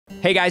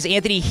Hey guys,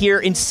 Anthony here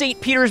in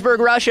Saint Petersburg,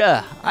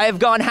 Russia. I have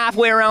gone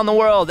halfway around the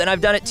world and I've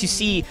done it to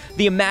see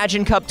the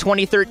Imagine Cup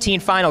 2013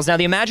 finals. Now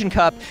the Imagine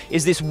Cup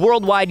is this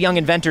worldwide young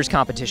inventors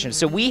competition.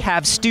 So we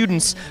have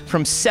students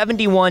from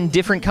 71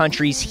 different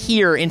countries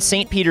here in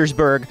Saint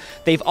Petersburg.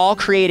 They've all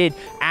created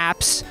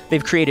apps,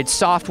 they've created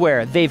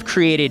software, they've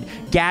created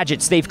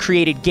gadgets, they've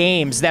created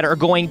games that are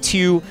going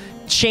to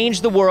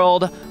change the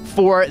world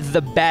for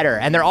the better.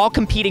 And they're all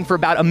competing for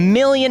about $1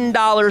 million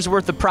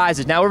worth of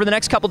prizes. Now, over the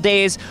next couple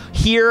days,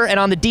 here and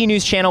on the D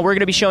News channel, we're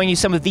gonna be showing you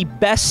some of the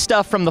best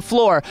stuff from the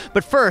floor.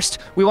 But first,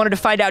 we wanted to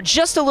find out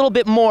just a little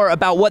bit more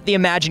about what the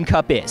Imagine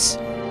Cup is.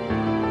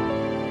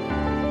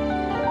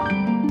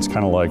 It's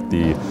kind of like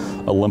the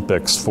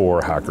Olympics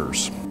for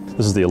hackers.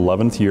 This is the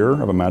 11th year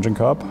of Imagine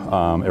Cup.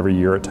 Every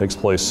year it takes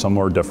place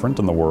somewhere different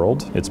in the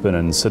world. It's been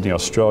in Sydney,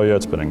 Australia,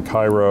 it's been in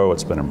Cairo,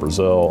 it's been in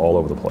Brazil, all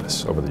over the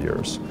place over the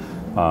years.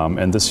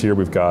 And this year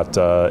we've got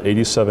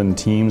 87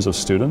 teams of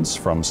students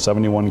from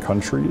 71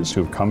 countries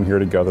who've come here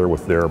together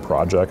with their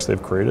projects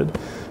they've created.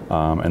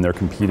 And they're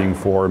competing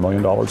for $1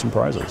 million in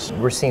prizes.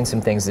 We're seeing some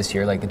things this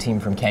year, like the team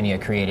from Kenya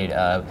created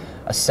a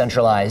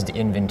centralized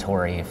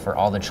inventory for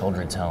all the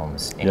children's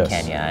homes in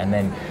Kenya. And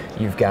then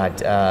you've got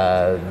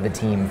the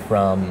team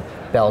from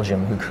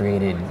Belgium who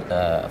created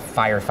a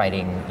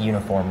firefighting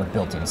uniform with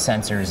built-in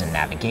sensors and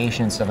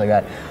navigation and stuff like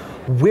that.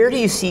 Where do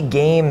you see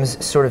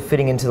games sort of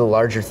fitting into the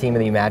larger theme of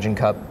the Imagine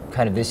Cup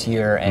kind of this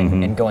year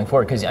and going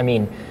forward? Because I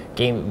mean,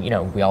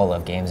 we all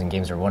love games and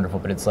games are wonderful,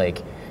 but it's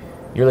like,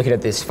 you're looking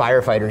at this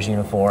firefighter's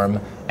uniform,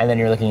 and then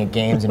you're looking at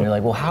games, and you're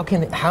like, well,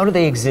 how do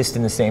they exist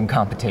in the same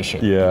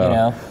competition? Yeah. You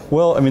know?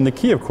 Well, I mean, the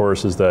key, of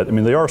course, is that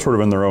they are sort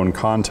of in their own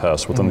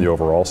contest within the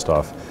overall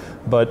stuff.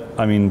 But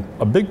I mean,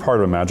 a big part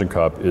of Imagine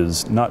Cup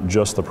is not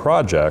just the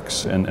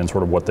projects and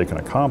sort of what they can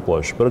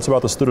accomplish, but it's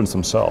about the students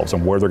themselves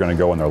and where they're going to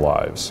go in their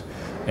lives.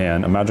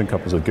 And Imagine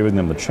Cup is giving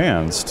them the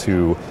chance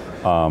to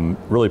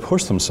really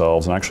push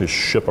themselves and actually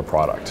ship a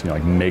product,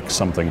 like make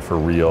something for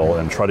real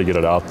and try to get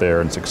it out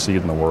there and succeed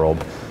in the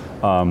world.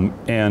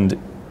 And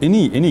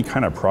any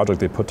kind of project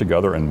they put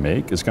together and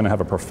make is going to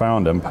have a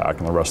profound impact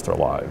on the rest of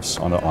their lives,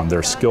 on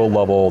their skill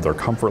level, their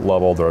comfort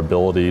level, their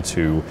ability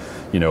to,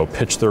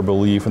 pitch their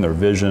belief and their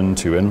vision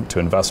to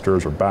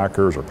investors or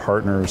backers or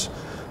partners.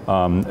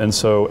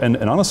 And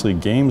honestly,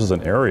 games is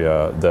an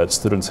area that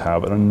students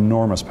have an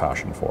enormous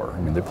passion for.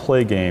 I mean, they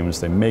play games,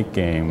 they make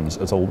games.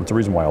 It's a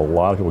reason why a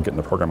lot of people get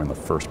into programming in the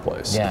first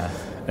place. Yeah.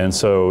 And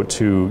so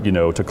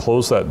to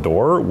close that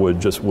door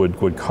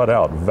would cut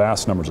out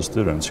vast numbers of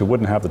students who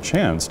wouldn't have the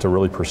chance to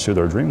really pursue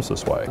their dreams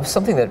this way.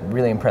 Something that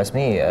really impressed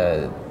me,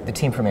 the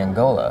team from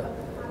Angola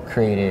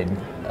created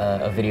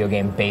a video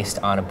game based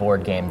on a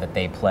board game that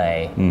they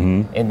play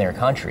in their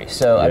country.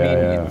 So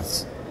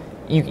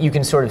you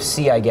can sort of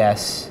see, I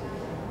guess,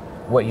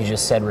 what you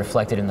just said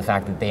reflected in the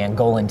fact that the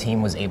Angolan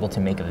team was able to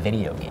make a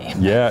video game.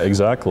 Yeah,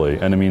 exactly.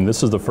 And I mean,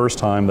 this is the first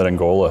time that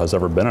Angola has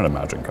ever been at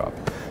Imagine Cup.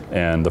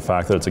 And the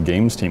fact that it's a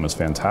games team is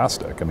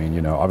fantastic. I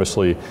mean,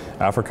 obviously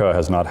Africa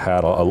has not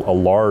had a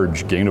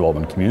large game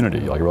development community,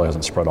 it really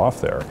hasn't spread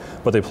off there.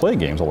 But they play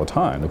games all the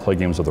time. They play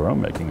games of their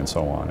own making and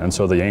so on. And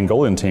so the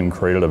Angolan team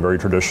created a very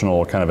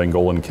traditional kind of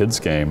Angolan kids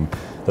game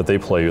that they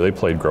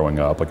played growing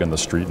up, like in the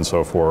street and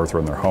so forth, or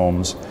in their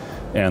homes.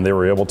 And they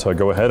were able to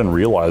go ahead and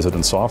realize it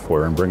in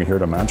software and bring it here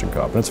to Imagine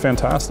Cup. And it's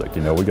fantastic.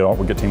 We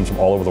get teams from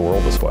all over the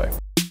world this way.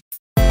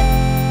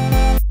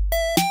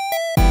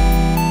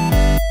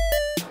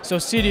 So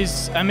Seed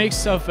is a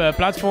mix of a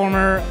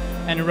platformer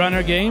and a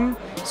runner game.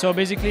 So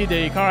basically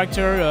the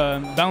character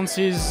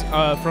bounces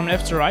from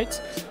left to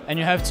right, and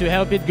you have to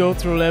help it go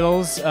through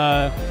levels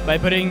by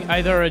putting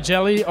either a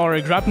jelly or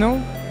a grapnel.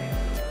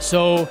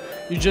 So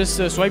you just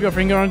swipe your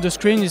finger on the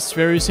screen. It's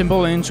very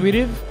simple and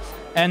intuitive.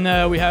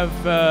 And we have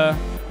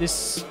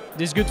this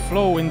good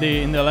flow in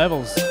the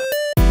levels.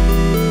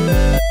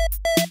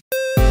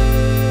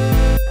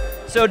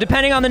 So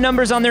depending on the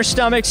numbers on their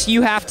stomachs,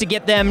 you have to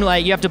get them,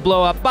 you have to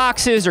blow up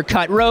boxes or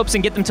cut ropes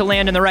and get them to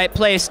land in the right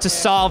place to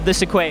solve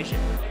this equation.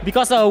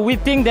 Because we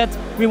think that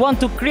we want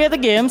to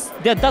create games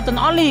that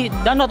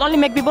not only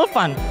make people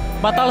fun,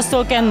 but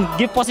also can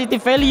give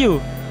positive value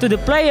to the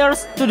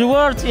players, to the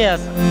world, yes.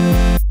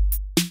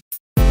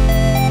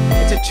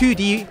 It's a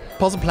 2D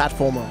puzzle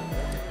platformer.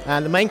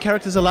 And the main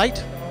characters are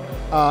light.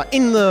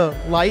 In the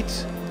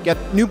light,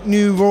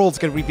 new worlds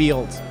get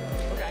revealed.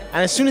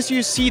 And as soon as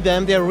you see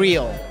them, they're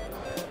real.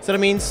 So that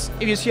means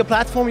if you see a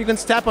platform, you can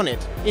step on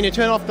it. And you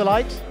turn off the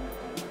light,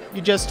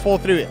 you just fall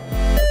through it.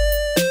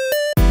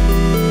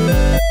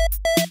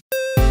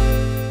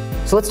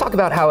 So let's talk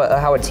about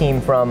how a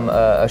team from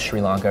Sri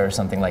Lanka or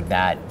something like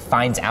that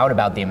finds out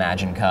about the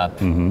Imagine Cup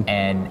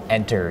and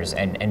enters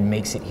and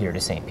makes it here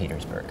to St.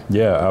 Petersburg.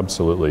 Yeah,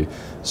 absolutely.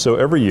 So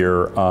every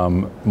year,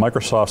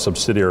 Microsoft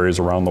subsidiaries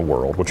around the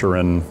world, which are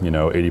in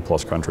 80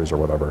 plus countries or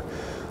whatever,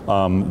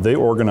 they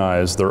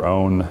organize their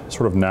own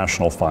sort of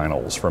national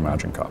finals for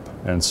Imagine Cup.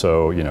 And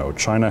so,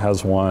 China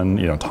has one,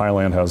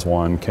 Thailand has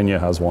one, Kenya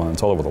has one,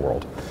 it's all over the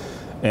world.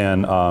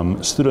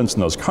 And students in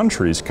those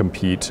countries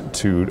compete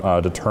to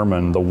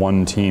determine the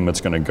one team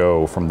that's going to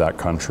go from that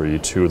country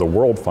to the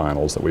World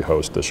Finals that we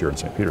host this year in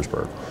St.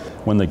 Petersburg.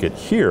 When they get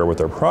here with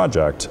their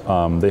project,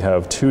 they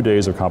have 2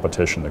 days of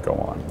competition to go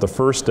on. The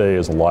first day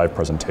is a live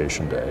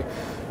presentation day.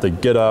 They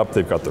get up,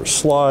 they've got their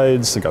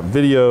slides, they've got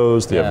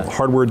videos, they have a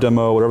hardware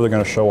demo, whatever they're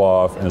going to show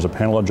off, and there's a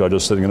panel of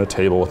judges sitting at a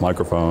table with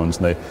microphones,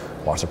 and they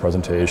watch the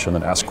presentation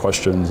and ask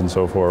questions and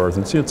so forth.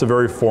 And see, it's a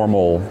very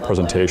formal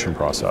presentation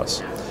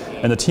process.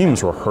 And the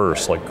teams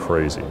rehearse like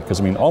crazy,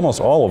 because I mean, almost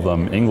all of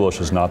them,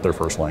 English is not their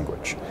first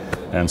language.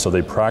 And so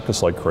they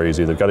practice like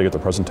crazy. They've got to get the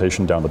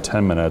presentation down to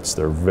 10 minutes.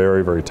 They're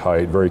very, very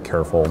tight, very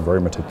careful, very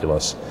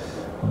meticulous.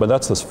 But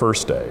that's this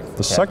first day.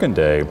 The second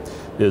day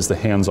is the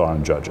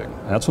hands-on judging.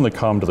 And that's when they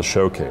come to the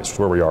showcase, which is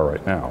where we are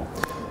right now.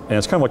 And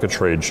it's kind of like a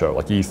trade show,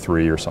 like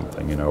E3 or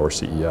something, you know, or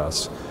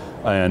CES.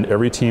 And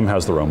every team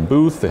has their own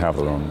booth, they have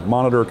their own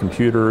monitor,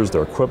 computers,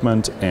 their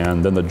equipment,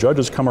 and then the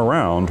judges come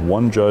around,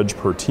 one judge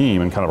per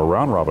team in kind of a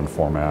round-robin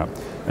format,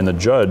 and the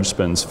judge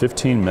spends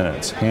 15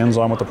 minutes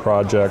hands-on with the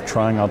project,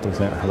 trying out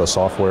the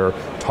software,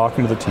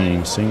 talking to the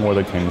team, seeing where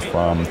they came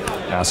from,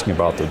 asking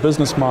about their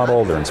business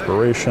model, their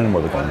inspiration,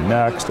 where they're going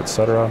next,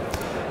 etc.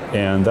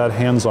 And that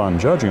hands-on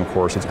judging, of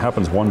course, it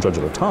happens one judge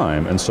at a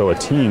time, and so a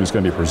team is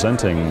going to be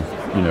presenting,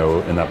 you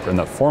know, in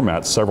that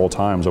format several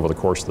times over the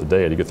course of the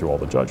day to get through all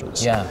the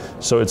judges. Yeah.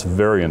 So it's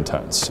very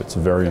intense. It's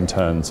very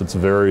intense. It's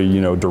very,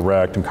 you know,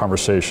 direct and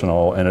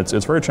conversational, and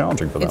it's very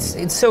challenging for them.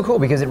 It's so cool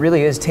because it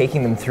really is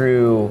taking them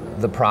through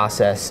the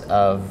process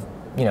of,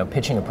 you know,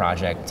 pitching a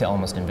project to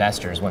almost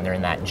investors when they're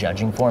in that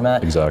judging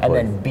format. Exactly. And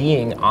then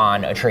being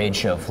on a trade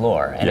show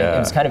floor. And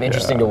it's kind of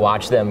interesting to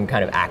watch them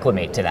kind of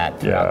acclimate to that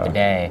throughout the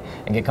day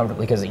and get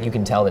comfortable, because you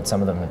can tell that some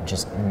of them have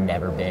just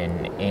never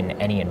been in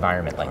any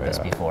environment like this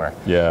before.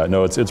 Yeah,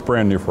 no, it's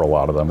brand new for a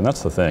lot of them, and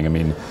that's the thing. I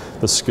mean,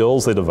 the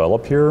skills they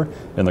develop here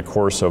in the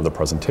course of the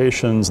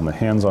presentations and the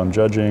hands-on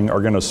judging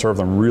are going to serve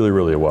them really,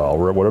 really well,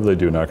 whatever they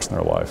do next in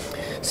their life.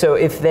 So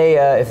if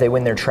they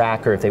win their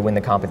track or if they win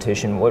the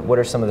competition, what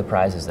are some of the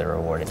prizes that are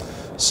awarded?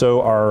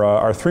 So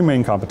our three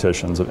main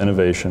competitions of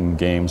innovation,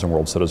 games, and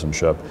world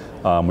citizenship,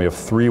 we have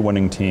 3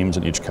 winning teams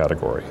in each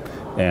category.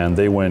 And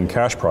they win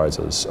cash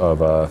prizes of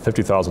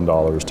 $50,000,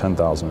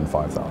 $10,000, and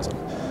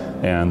 $5,000.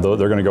 And they're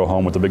going to go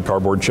home with a big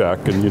cardboard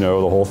check and, you know,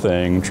 the whole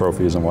thing,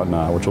 trophies and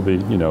whatnot, which will be,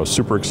 you know,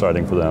 super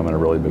exciting for them and a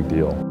really big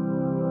deal.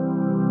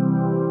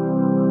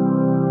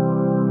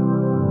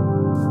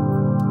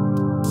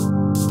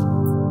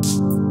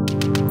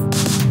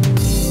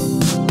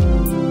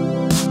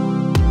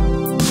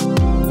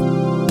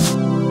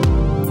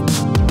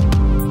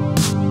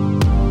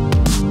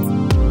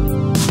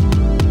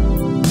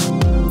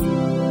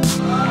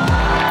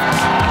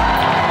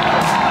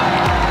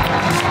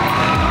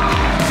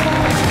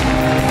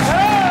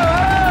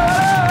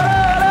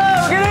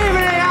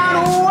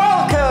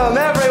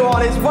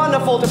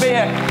 To be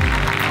here.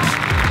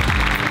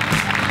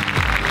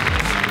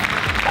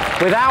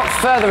 Without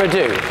further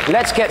ado,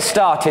 let's get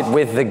started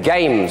with the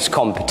games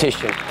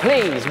competition.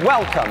 Please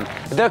welcome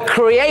the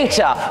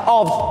creator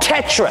of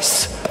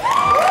Tetris,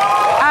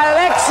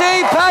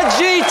 Alexei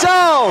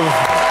Pajitov.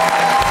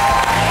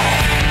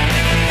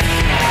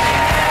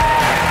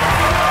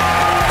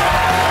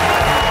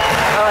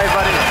 Hi,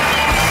 buddy.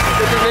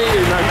 Good to meet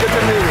you, man. Good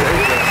to meet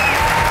you.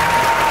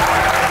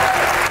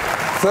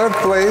 Third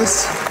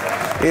place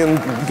in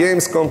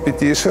games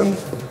competition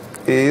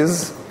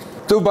is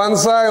To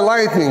Banzai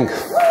Lightning.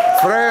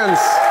 Friends.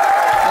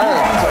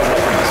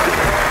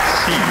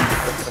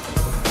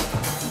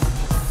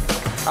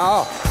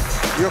 Oh,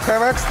 you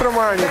have extra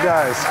money,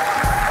 guys.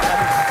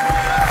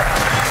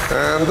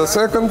 And the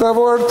second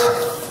award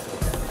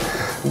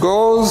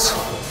goes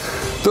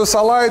to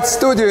Salite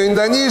Studio,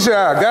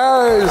 Indonesia,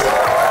 guys.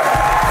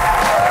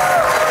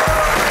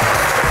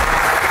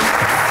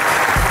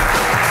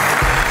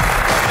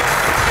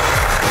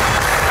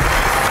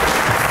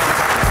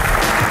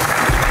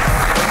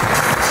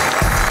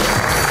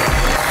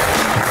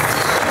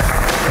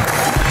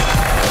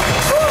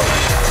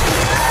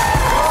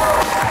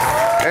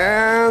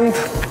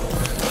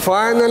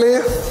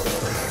 Finally,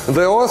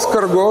 the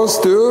Oscar goes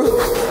to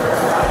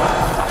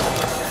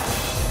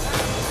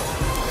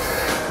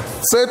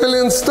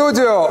Zeppelin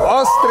Studio,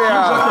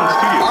 Austria.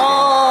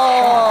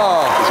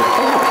 Oh! It's a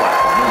puzzle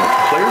platform in which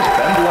players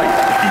bend light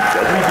to defeat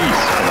deadly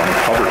beasts and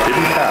uncover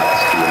hidden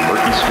paths through a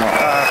murky swamp.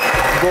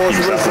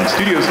 These Zeppelin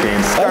Studios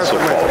games also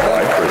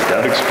qualified for a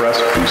Dev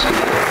Express Boost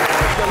Award.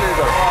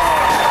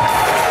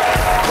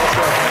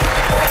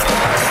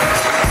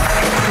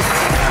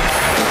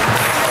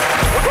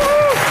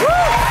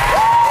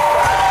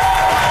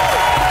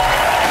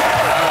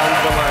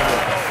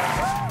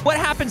 What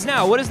happens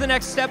now? What is the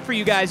next step for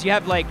you guys? You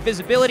have like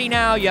visibility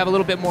now, you have a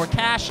little bit more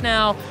cash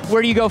now.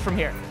 Where do you go from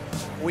here?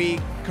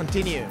 We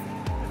continue.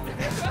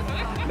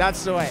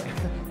 That's the way.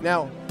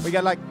 Now,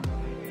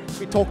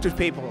 we talk to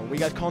people, we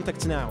got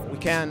contacts now. We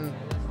can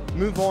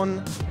move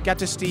on, get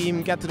to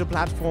Steam, get to the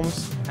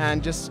platforms,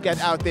 and just get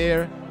out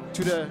there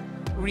to the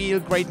real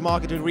great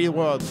market, the real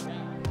world.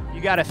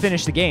 You got to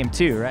finish the game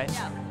too, right?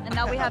 Yeah. And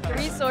now we have the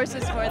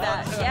resources for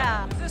that.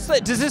 Yeah.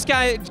 Does this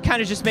guy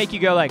kind of just make you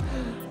go like,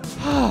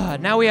 ah,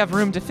 now we have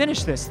room to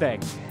finish this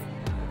thing?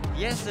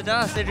 Yes, it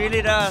does. It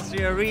really does.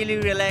 We are really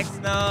relaxed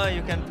now.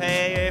 You can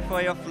pay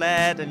for your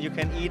flat and you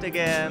can eat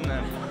again.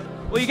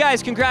 Well, you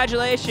guys,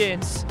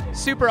 congratulations.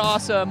 Super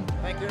awesome.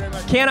 Thank you very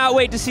much. Cannot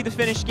wait to see the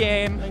finished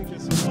game. Thank you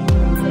so much.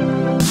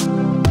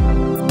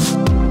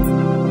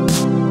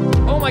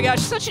 Oh my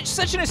gosh,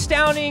 such an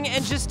astounding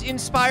and just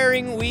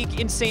inspiring week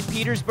in St.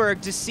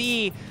 Petersburg to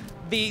see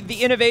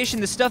the innovation,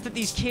 the stuff that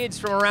these kids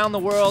from around the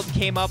world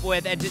came up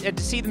with, and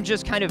to see them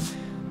just kind of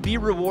be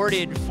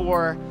rewarded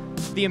for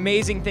the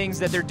amazing things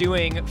that they're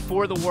doing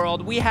for the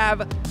world. We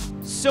have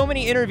so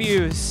many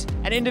interviews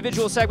and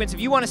individual segments. If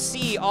you want to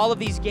see all of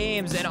these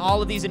games and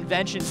all of these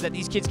inventions that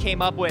these kids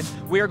came up with,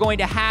 we are going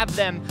to have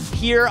them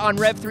here on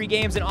Rev3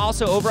 Games and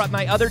also over at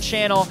my other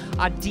channel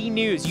on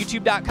DNews,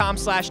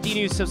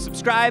 youtube.com/DNews. So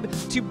subscribe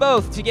to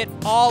both to get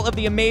all of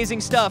the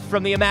amazing stuff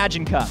from the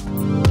Imagine Cup.